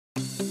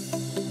We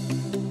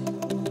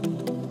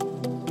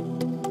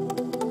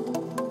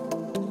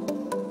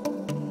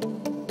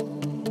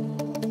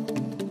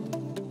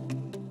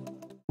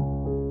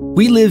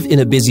live in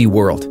a busy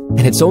world,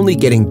 and it's only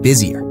getting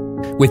busier.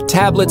 With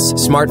tablets,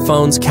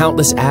 smartphones,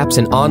 countless apps,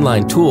 and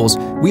online tools,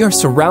 we are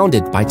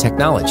surrounded by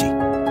technology.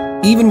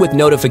 Even with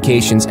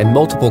notifications and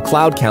multiple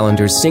cloud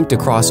calendars synced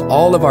across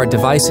all of our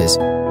devices,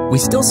 we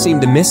still seem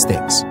to miss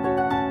things.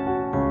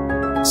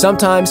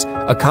 Sometimes,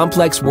 a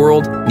complex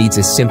world needs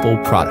a simple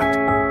product.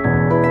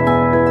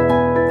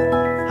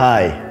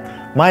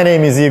 Hi, my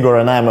name is Igor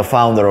and I'm a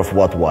founder of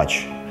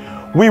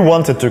WhatWatch. We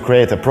wanted to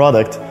create a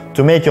product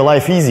to make your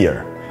life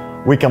easier.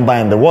 We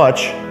combine the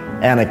watch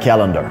and a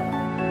calendar.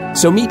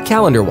 So meet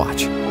Calendar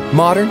Watch.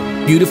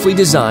 Modern, beautifully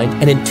designed,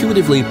 and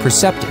intuitively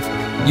perceptive.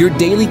 Your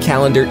daily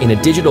calendar in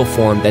a digital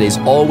form that is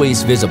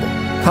always visible,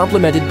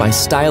 complemented by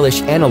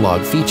stylish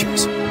analog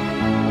features.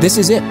 This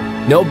is it.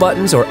 No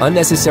buttons or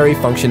unnecessary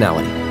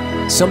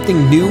functionality.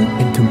 Something new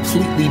and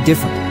completely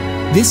different.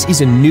 This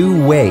is a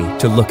new way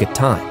to look at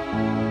time.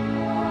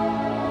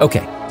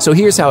 Okay, so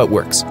here's how it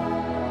works.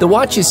 The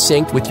watch is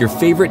synced with your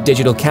favorite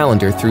digital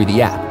calendar through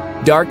the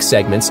app. Dark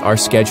segments are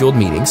scheduled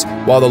meetings,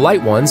 while the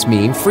light ones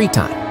mean free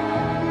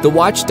time. The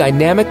watch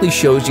dynamically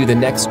shows you the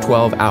next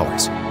 12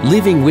 hours,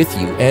 living with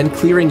you and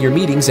clearing your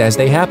meetings as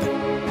they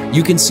happen.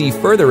 You can see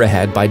further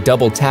ahead by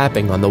double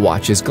tapping on the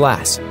watch's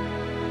glass.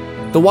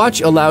 The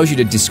watch allows you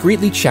to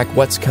discreetly check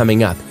what's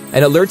coming up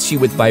and alerts you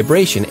with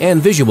vibration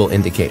and visual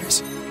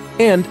indicators.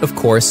 And, of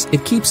course,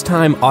 it keeps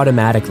time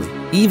automatically,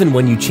 even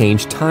when you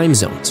change time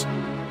zones.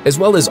 As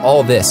well as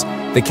all this,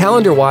 the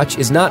calendar watch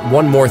is not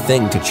one more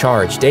thing to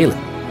charge daily.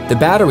 The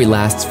battery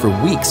lasts for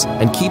weeks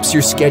and keeps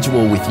your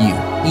schedule with you,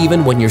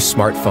 even when your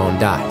smartphone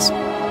dies.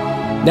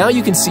 Now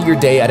you can see your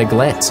day at a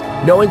glance,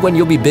 knowing when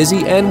you'll be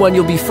busy and when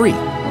you'll be free,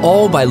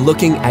 all by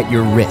looking at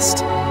your wrist.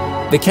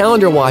 The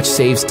calendar watch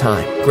saves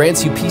time,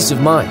 grants you peace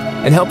of mind,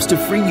 and helps to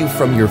free you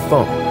from your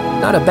phone.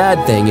 Not a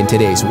bad thing in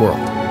today's world.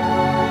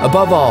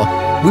 Above all,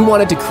 we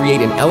wanted to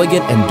create an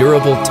elegant and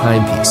durable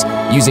timepiece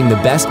using the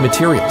best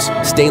materials,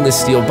 stainless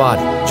steel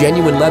body,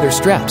 genuine leather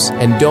straps,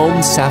 and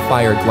domed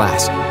sapphire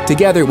glass,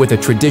 together with a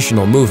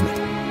traditional movement.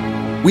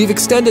 We've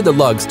extended the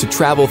lugs to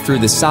travel through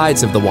the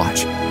sides of the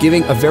watch,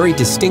 giving a very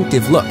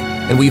distinctive look,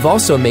 and we've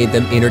also made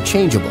them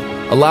interchangeable,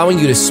 allowing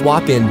you to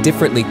swap in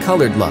differently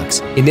colored lugs,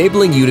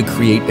 enabling you to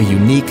create a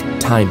unique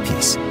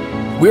timepiece.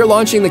 We're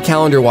launching the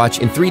calendar watch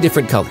in 3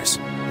 different colors: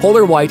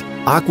 polar white,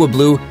 aqua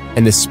blue,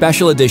 and the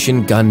special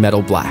edition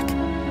gunmetal black.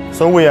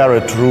 So we are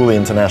a truly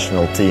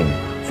international team,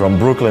 from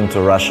Brooklyn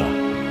to Russia.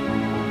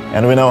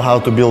 And we know how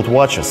to build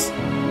watches.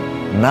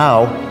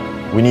 Now,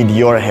 we need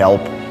your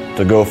help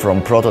to go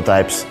from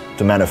prototypes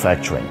to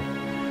manufacturing.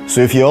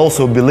 So if you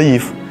also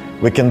believe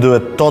we can do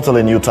a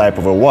totally new type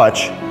of a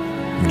watch,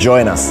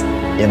 join us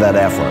in that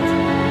effort.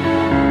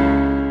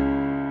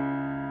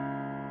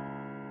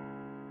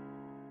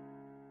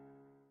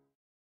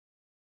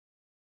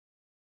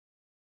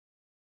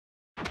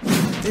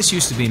 This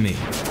used to be me.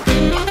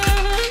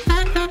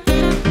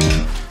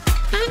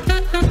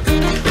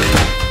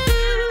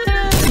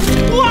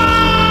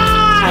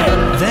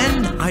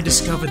 Then I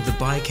discovered the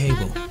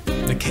bi-cable,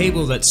 the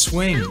cable that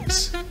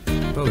swings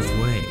both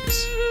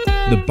ways.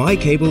 The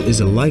bi-cable is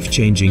a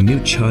life-changing new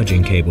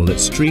charging cable that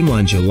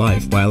streamlines your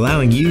life by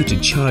allowing you to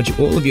charge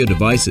all of your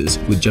devices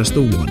with just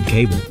the one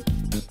cable.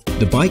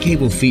 The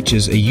bi-cable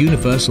features a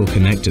universal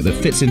connector that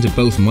fits into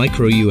both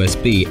micro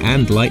USB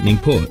and Lightning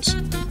ports,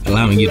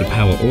 allowing you to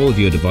power all of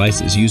your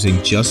devices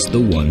using just the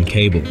one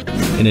cable.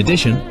 In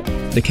addition,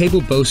 the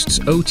cable boasts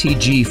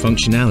OTG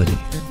functionality,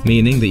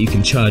 meaning that you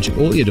can charge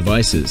all your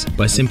devices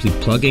by simply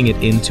plugging it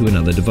into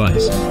another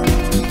device.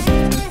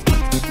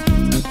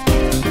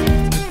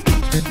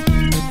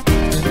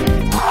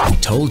 I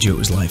told you it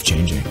was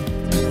life-changing.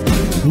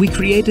 We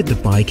created the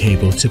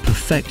bi-cable to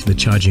perfect the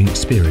charging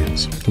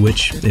experience,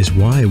 which is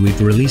why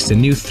we've released a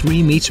new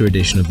 3-meter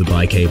edition of the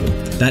bi-cable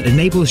that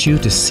enables you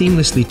to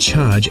seamlessly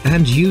charge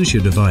and use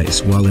your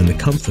device while in the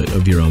comfort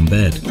of your own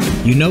bed.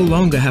 You no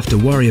longer have to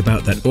worry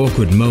about that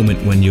awkward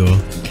moment when your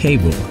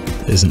cable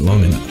isn't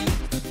long enough.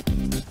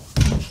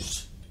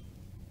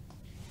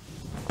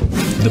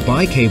 The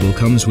bi-cable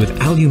comes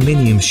with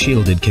aluminium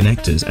shielded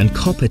connectors and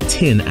copper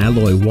tin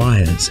alloy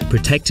wires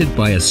protected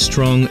by a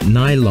strong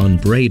nylon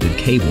braided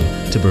cable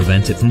to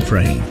prevent it from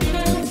fraying.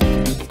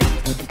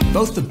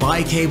 Both the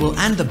bi-cable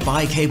and the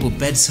bi-cable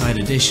bedside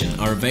edition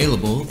are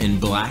available in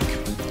black,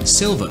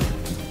 silver,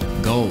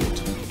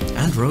 gold,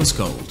 and rose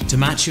gold to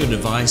match your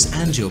device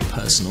and your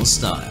personal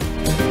style.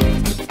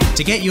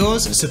 To get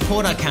yours,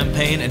 support our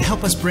campaign and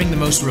help us bring the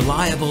most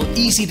reliable,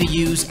 easy to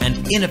use,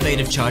 and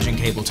innovative charging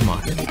cable to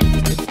market.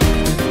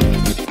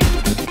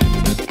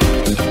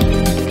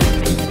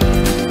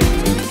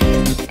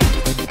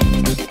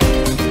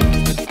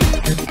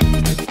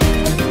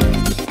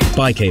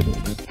 Bi-cable,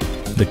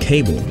 the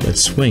cable that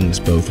swings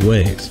both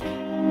ways.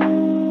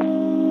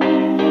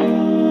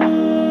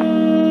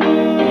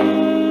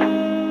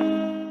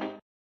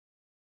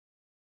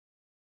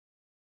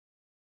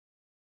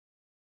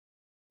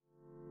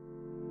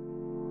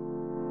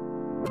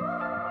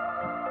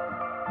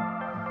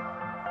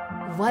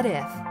 What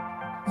if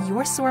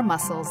your sore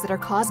muscles that are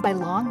caused by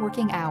long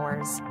working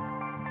hours,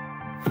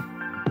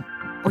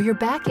 or your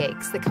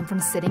backaches that come from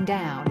sitting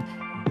down,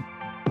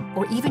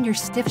 or even your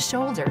stiff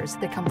shoulders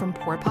that come from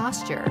poor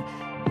posture,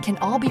 can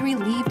all be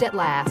relieved at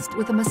last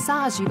with a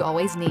massage you've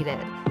always needed?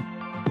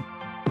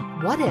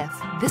 What if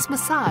this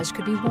massage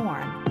could be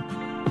worn?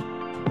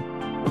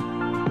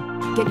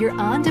 Get your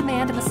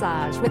on-demand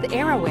massage with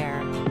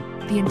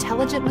AeroWear, the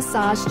intelligent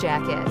massage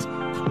jacket.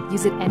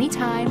 Use it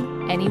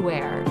anytime,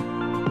 anywhere.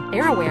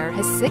 AeroWear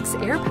has 6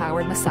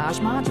 air-powered massage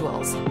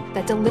modules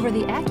that deliver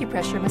the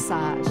acupressure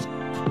massage.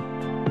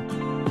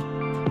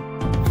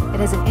 It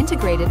has an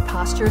integrated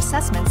posture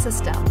assessment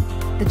system.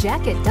 The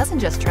jacket doesn't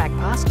just track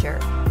posture,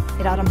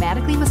 it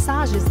automatically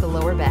massages the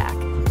lower back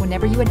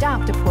whenever you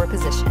adopt a poor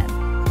position.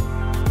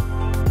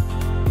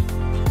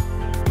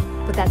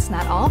 But that's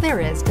not all there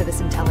is to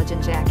this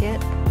intelligent jacket.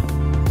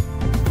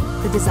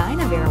 The design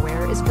of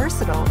AeroWear is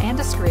versatile and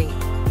discreet.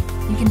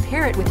 You can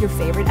pair it with your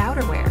favorite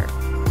outerwear.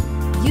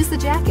 Use the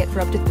jacket for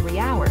up to 3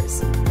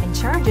 hours and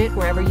charge it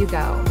wherever you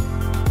go.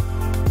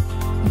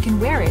 You can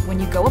wear it when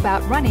you go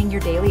about running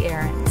your daily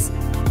errands,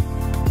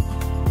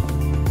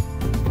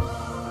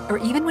 or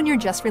even when you're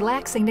just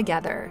relaxing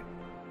together.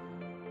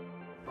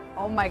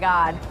 Oh my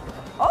God.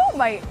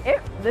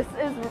 This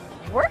is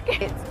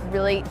working. It's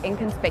really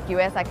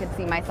inconspicuous. I could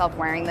see myself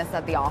wearing this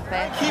at the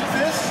office. Keep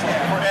this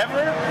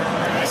forever.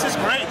 This is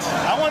great.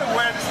 I want to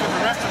wear this for the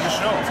rest of the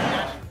show.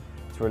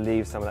 To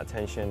relieve some of that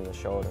tension in the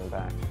shoulder and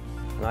back.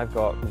 And I've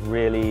got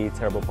really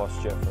terrible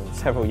posture from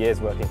several years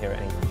working here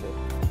at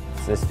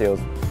Inventions. So this feels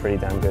pretty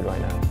damn good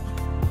right now.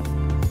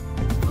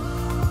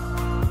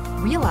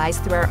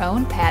 Realized through our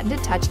own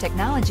patented touch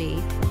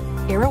technology,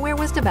 AeroWear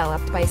was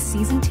developed by a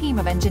seasoned team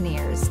of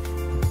engineers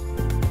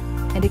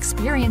and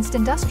experienced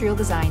industrial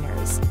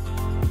designers.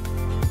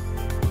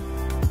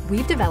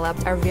 We've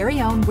developed our very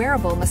own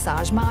wearable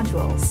massage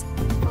modules,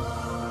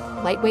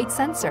 lightweight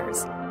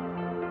sensors,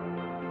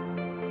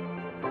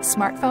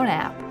 smartphone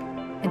app,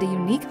 and a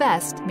unique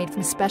vest made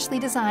from specially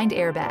designed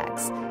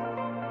airbags.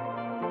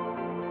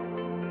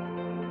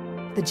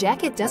 The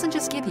jacket doesn't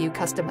just give you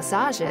custom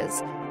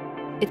massages,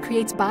 it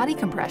creates body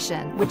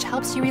compression, which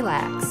helps you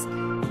relax.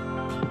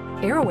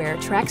 AeroWear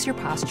tracks your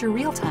posture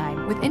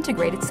real-time with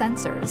integrated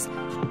sensors.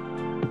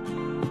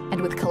 And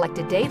with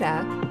collected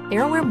data,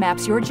 AeroWear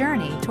maps your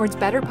journey towards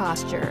better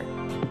posture.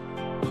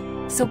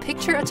 So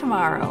picture a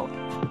tomorrow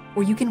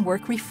where you can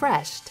work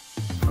refreshed,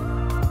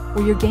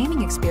 where your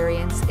gaming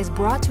experience is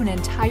brought to an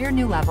entire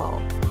new level.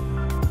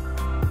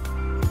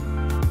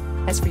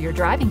 As for your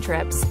driving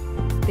trips,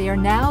 they are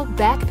now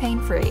back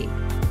pain-free.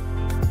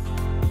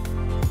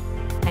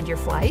 And your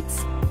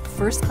flights?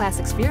 First-class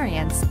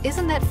experience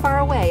isn't that far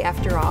away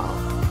after all.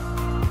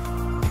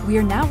 We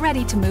are now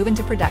ready to move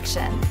into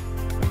production.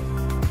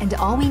 And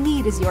all we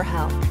need is your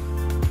help.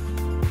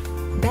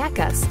 Back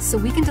us so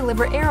we can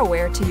deliver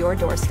AeroWear to your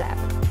doorstep,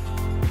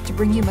 to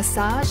bring you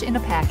massage in a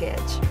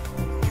package.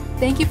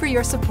 Thank you for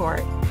your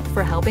support,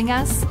 for helping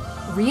us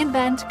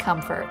reinvent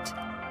comfort.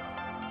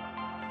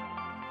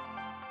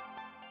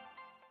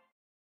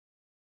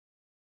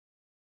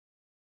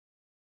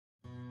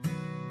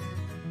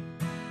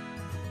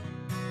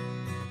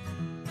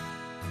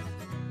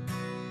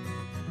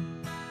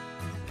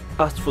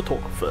 As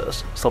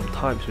photographers,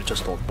 sometimes we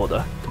just don't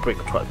bother to bring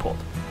a tripod.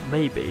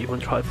 Maybe when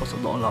tripods are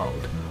not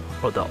allowed,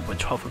 or that when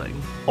traveling,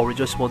 or we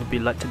just want to be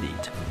light and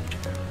neat.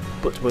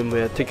 But when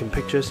we're taking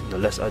pictures in a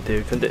less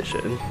ideal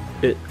condition,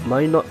 it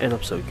might not end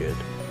up so good.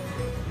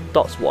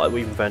 That's why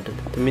we invented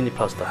the Mini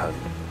Plaster Hand,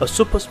 a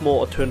super small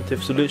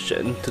alternative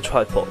solution to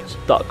tripods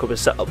that could be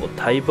set up on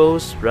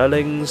tables,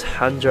 railings,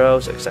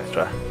 handrails,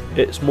 etc.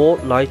 It's more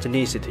light and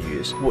easy to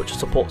use, which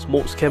supports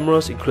most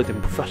cameras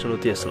including professional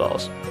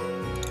DSLRs.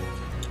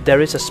 There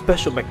is a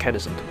special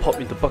mechanism to pop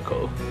in the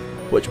buckle,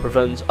 which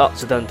prevents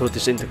accidental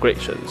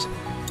disintegrations.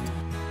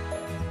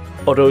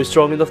 Although it's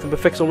strong enough to be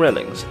fixed on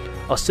railings,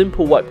 a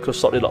simple wipe could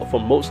sort it out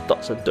from most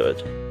dust and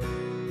dirt.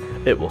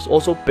 It was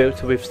also built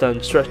to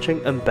withstand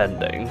stretching and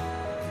bending.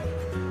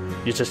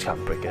 You just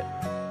can't break it.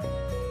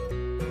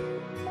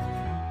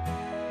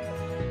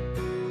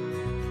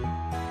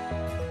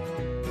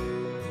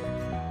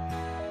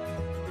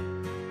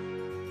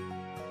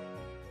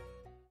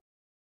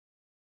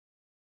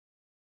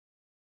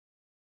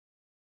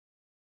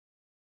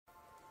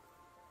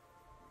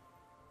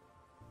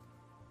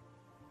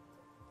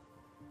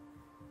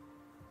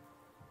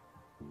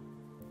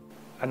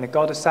 And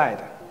God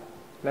said,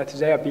 "Let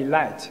there be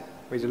light."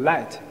 With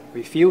light,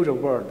 we fill the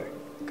world,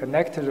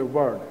 connect the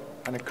world,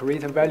 and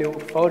create value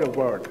for the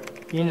world.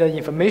 In the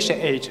information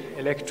age,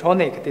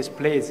 electronic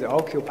displays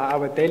occupy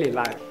our daily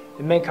life.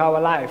 They make our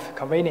life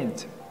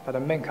convenient,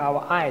 but make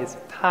our eyes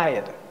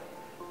tired.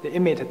 They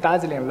emit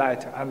dazzling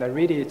light and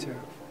radiate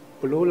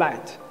blue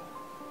light,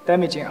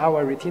 damaging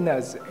our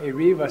retinas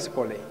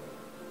irreversibly.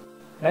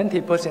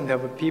 90%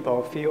 of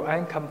people feel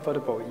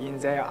uncomfortable in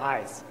their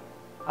eyes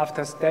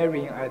after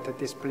staring at a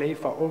display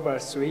for over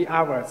 3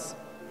 hours.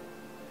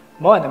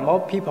 More and more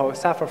people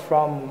suffer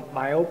from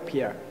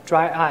myopia,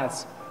 dry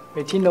eyes,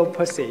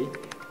 retinopathy,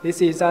 This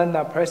is an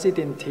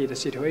unprecedented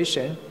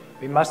situation.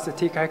 We must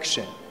take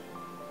action.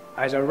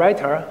 As a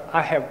writer,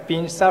 I have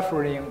been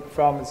suffering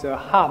from the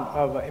harm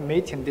of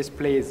emitting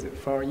displays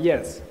for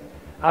years.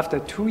 After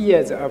 2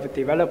 years of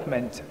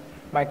development,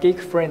 my geek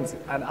friends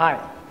and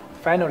I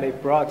finally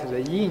brought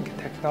the e-ink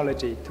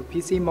technology to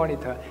PC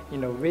monitor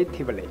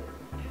innovatively.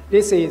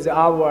 This is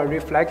our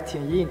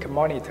reflecting e-ink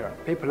monitor,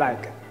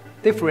 paper-like,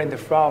 different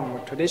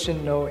from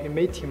traditional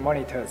emitting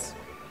monitors.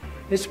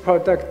 This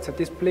product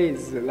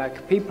displays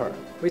like paper,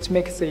 which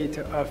makes it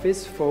a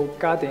faithful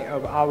guardian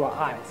of our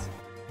eyes.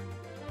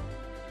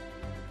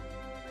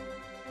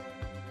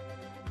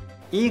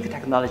 E-ink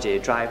technology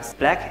drives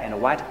black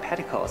and white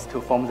particles to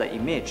form the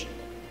image.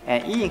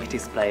 An e-ink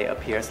display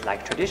appears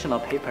like traditional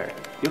paper.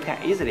 You can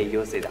easily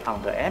use it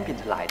under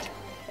ambient light.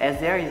 As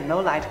there is no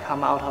light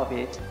come out of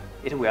it,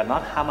 it will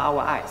not harm our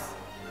eyes.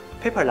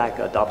 Paper-like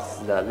adopts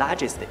the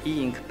largest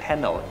e-ink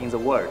panel in the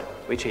world,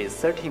 which is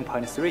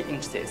 13.3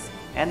 inches,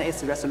 and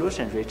its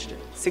resolution reached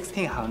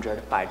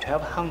 1600 by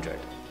 1200.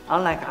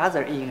 Unlike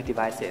other e-ink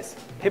devices,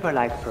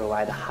 Paper-like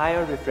provides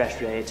higher refresh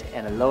rate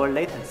and lower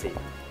latency.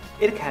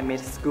 It can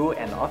meet school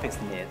and office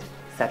needs,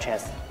 such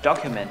as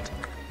document,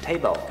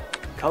 table,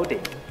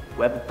 coding,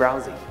 web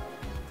browsing.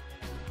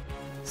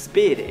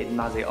 Speed is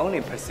not the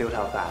only pursuit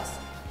of us.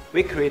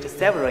 We create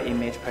several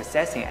image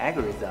processing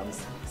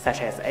algorithms, such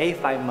as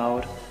A5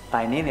 mode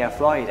bilinear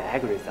fluid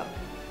algorithm.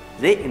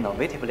 They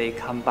innovatively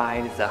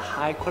combine the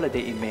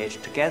high-quality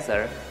image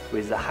together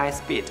with the high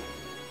speed.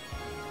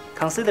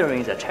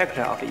 Considering the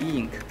character of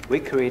e-ink, we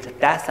create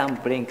Dyson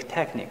blink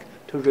technique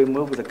to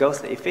remove the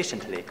ghost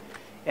efficiently,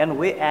 and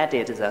we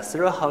added the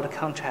threshold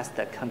contrast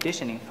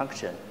conditioning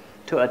function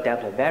to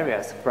adapt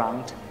various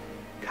font,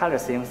 color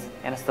themes,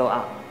 and so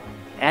on.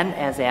 And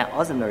as an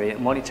ordinary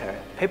monitor,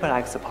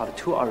 Paper-like supports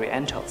two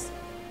orientals,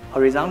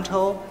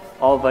 horizontal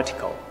or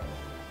vertical.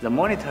 The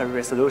monitor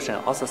resolution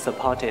also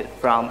supported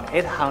from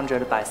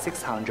 800 by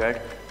 600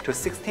 to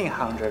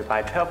 1600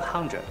 by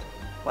 1200.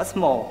 What's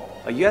more,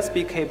 a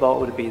USB cable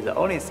would be the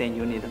only thing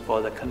you need for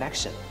the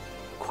connection.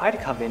 Quite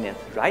convenient,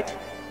 right?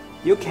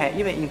 You can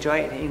even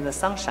enjoy it in the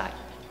sunshine.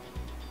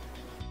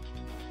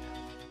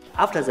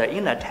 After the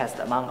inner test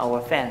among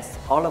our fans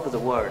all over the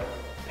world,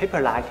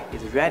 Paper-like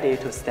is ready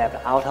to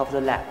step out of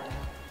the lab.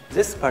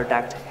 This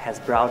product has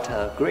brought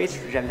a great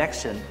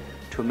reaction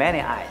to many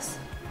eyes.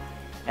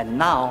 And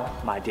now,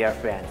 my dear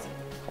friends,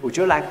 would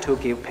you like to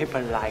give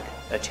Paper-like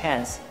a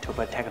chance to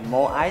protect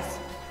more eyes?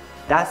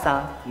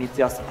 Dyson needs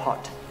your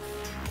support.